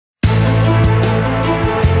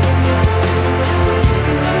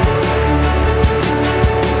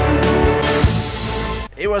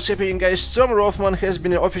what's happening, guys? Tom Rothman has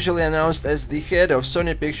been officially announced as the head of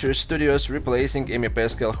Sony Pictures Studios, replacing Amy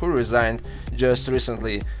Pascal, who resigned just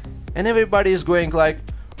recently. And everybody is going like,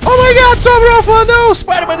 oh my god, Tom Rothman, no!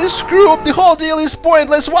 Spider-Man is screwed, the whole deal is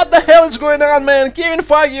pointless, what the hell is going on, man? Kevin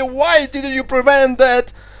Feige, why didn't you prevent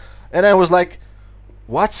that? And I was like,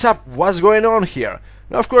 what's up? What's going on here?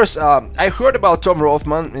 Now, of course, I heard about Tom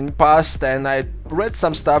Rothman in the past, and I read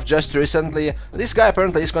some stuff just recently. This guy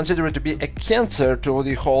apparently is considered to be a cancer to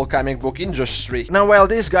the whole comic book industry. Now, while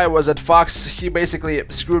this guy was at Fox, he basically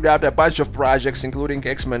screwed out a bunch of projects, including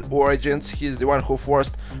X-Men Origins. He's the one who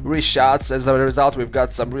forced reshots. As a result, we've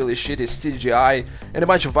got some really shitty CGI and a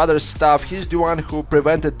bunch of other stuff. He's the one who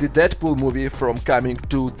prevented the Deadpool movie from coming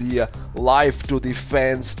to the live to the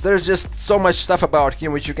fans. There's just so much stuff about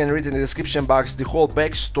him which you can read in the description box, the whole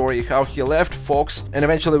backstory, how he left Fox, and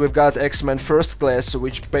eventually we've got X-Men First Class,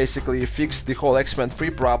 which basically fixed the whole X-Men 3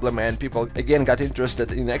 problem, and people again got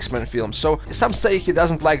interested in X-Men films. So some say he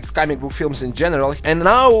doesn't like comic book films in general, and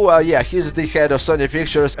now yeah, he's the head of Sony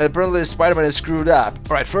Pictures, and apparently Spider-Man is screwed up.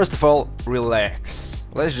 Alright, first of all, relax.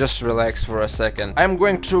 Let's just relax for a second. I'm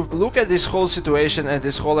going to look at this whole situation and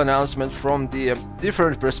this whole announcement from the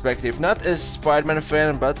different perspective, not as Spider-Man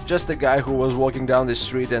fan, but just a guy who was walking down the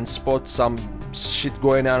street and spot some shit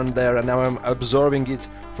going on there, and now I'm observing it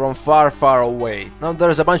from far away. Now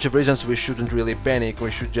there's a bunch of reasons we shouldn't really panic,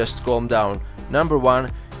 we should just calm down. Number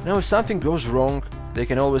one, now if something goes wrong, they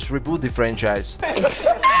can always reboot the franchise.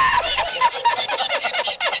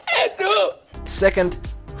 Second,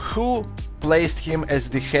 who placed him as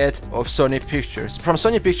the head of Sony Pictures? From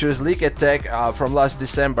Sony Pictures leak attack from last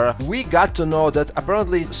December, we got to know that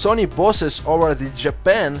apparently Sony bosses over the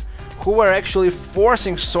Japan who were actually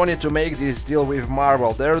forcing Sony to make this deal with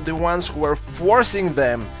Marvel. They're the ones who were forcing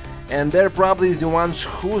them, and they're probably the ones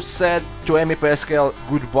who said to Amy Pascal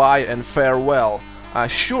goodbye and farewell.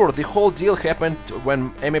 Sure, the whole deal happened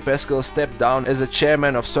when Amy Pascal stepped down as a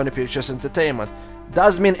chairman of Sony Pictures Entertainment.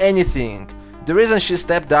 Doesn't mean anything. The reason she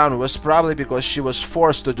stepped down was probably because she was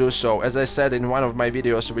forced to do so, as I said in one of my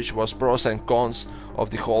videos, which was pros and cons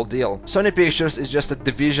of the whole deal. Sony Pictures is just a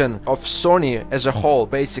division of Sony as a whole,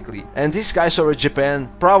 basically. And these guys over Japan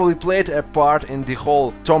probably played a part in the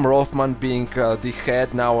whole Tom Rothman being the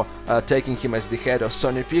head, now taking him as the head of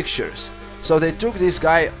Sony Pictures. So they took this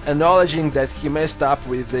guy, acknowledging that he messed up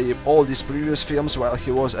with all these previous films while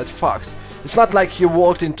he was at Fox. It's not like he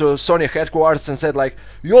walked into Sony headquarters and said like,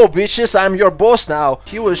 yo bitches, I'm your boss now.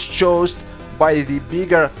 He was chosen by the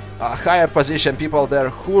bigger, higher position people there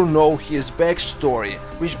who know his backstory.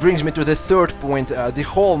 Which brings me to the third point, the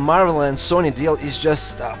whole Marvel and Sony deal is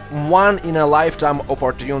just one in a lifetime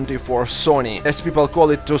opportunity for Sony, as people call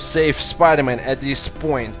it, to save Spider-Man at this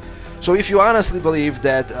point. So if you honestly believe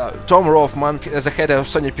that Tom Rothman, as a head of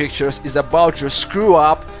Sony Pictures, is about to screw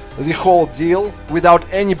up the whole deal without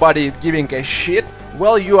anybody giving a shit,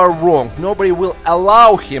 well, you are wrong. Nobody will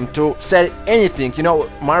allow him to say anything. You know,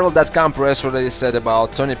 Marvel.com press release said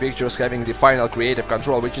about Sony Pictures having the final creative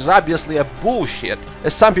control, which is obviously a bullshit.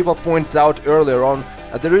 As some people pointed out earlier on,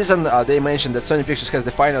 the reason they mentioned that Sony Pictures has the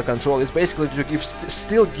final control is basically to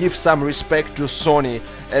still give some respect to Sony,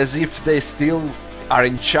 as if they still are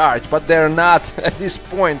in charge, but they're not at this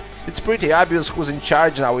point. It's pretty obvious who's in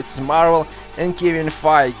charge now. It's Marvel and Kevin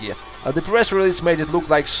Feige. The press release made it look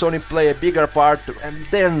like Sony play a bigger part, and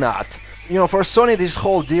they're not. You know, for Sony this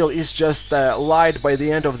whole deal is just light by the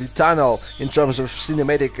end of the tunnel in terms of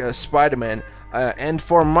cinematic Spider-Man. And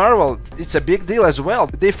for Marvel, it's a big deal as well.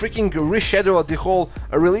 They freaking rescheduled the whole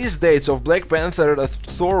release dates of Black Panther,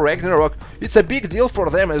 Thor Ragnarok. It's a big deal for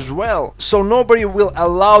them as well. So nobody will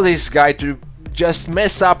allow this guy to just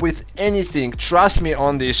mess up with anything, trust me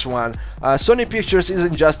on this one. Sony Pictures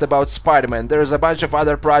isn't just about Spider-Man, there's a bunch of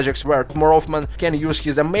other projects where Rothman can use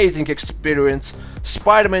his amazing experience.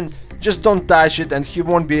 Spider-Man, just don't touch it and he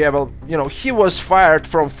won't be able, you know, he was fired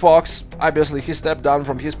from Fox, obviously he stepped down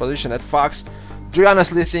from his position at Fox. Do you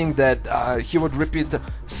honestly think that he would repeat the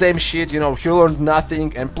same shit? You know, he learned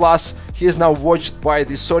nothing, and plus he is now watched by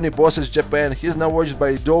the Sony bosses Japan, he is now watched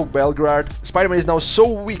by Doug Belgrade. Spider-Man is now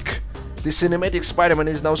so weak. The cinematic Spider-Man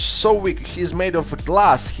is now so weak, he's made of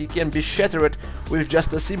glass, he can be shattered with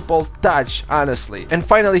just a simple touch, honestly. And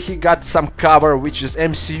finally he got some cover, which is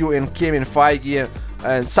MCU and Kevin Feige,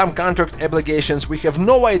 and some contract obligations we have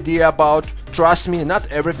no idea about. Trust me, not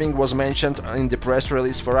everything was mentioned in the press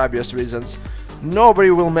release for obvious reasons.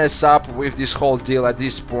 Nobody will mess up with this whole deal at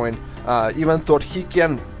this point. even thought he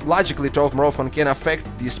can, logically Rothman can affect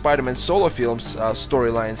the Spider-Man solo films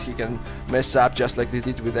storylines. He can mess up just like they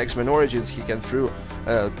did with X-Men Origins. He can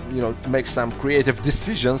make some creative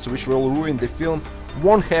decisions which will ruin the film.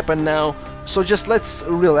 Won't happen now, so just let's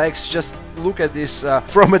relax, just look at this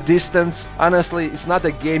from a distance. Honestly, it's not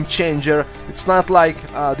a game changer. It's not like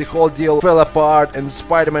the whole deal fell apart and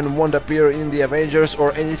Spider-Man won't appear in the Avengers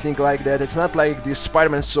or anything like that. It's not like the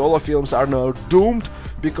Spider-Man solo films are now doomed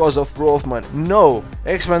because of Rothman. No,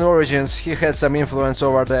 X-Men Origins, he had some influence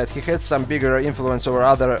over that. He had some bigger influence over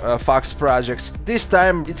other Fox projects. This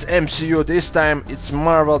time it's MCU, this time it's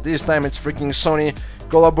Marvel, this time it's freaking Sony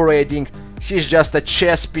collaborating. He's just a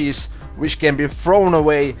chess piece which can be thrown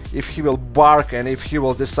away if he will bark and if he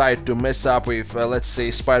will decide to mess up with, let's say,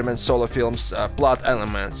 Spider-Man solo films plot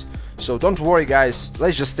elements. So don't worry guys,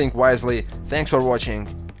 let's just think wisely. Thanks for watching,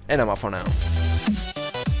 and I'm off for now.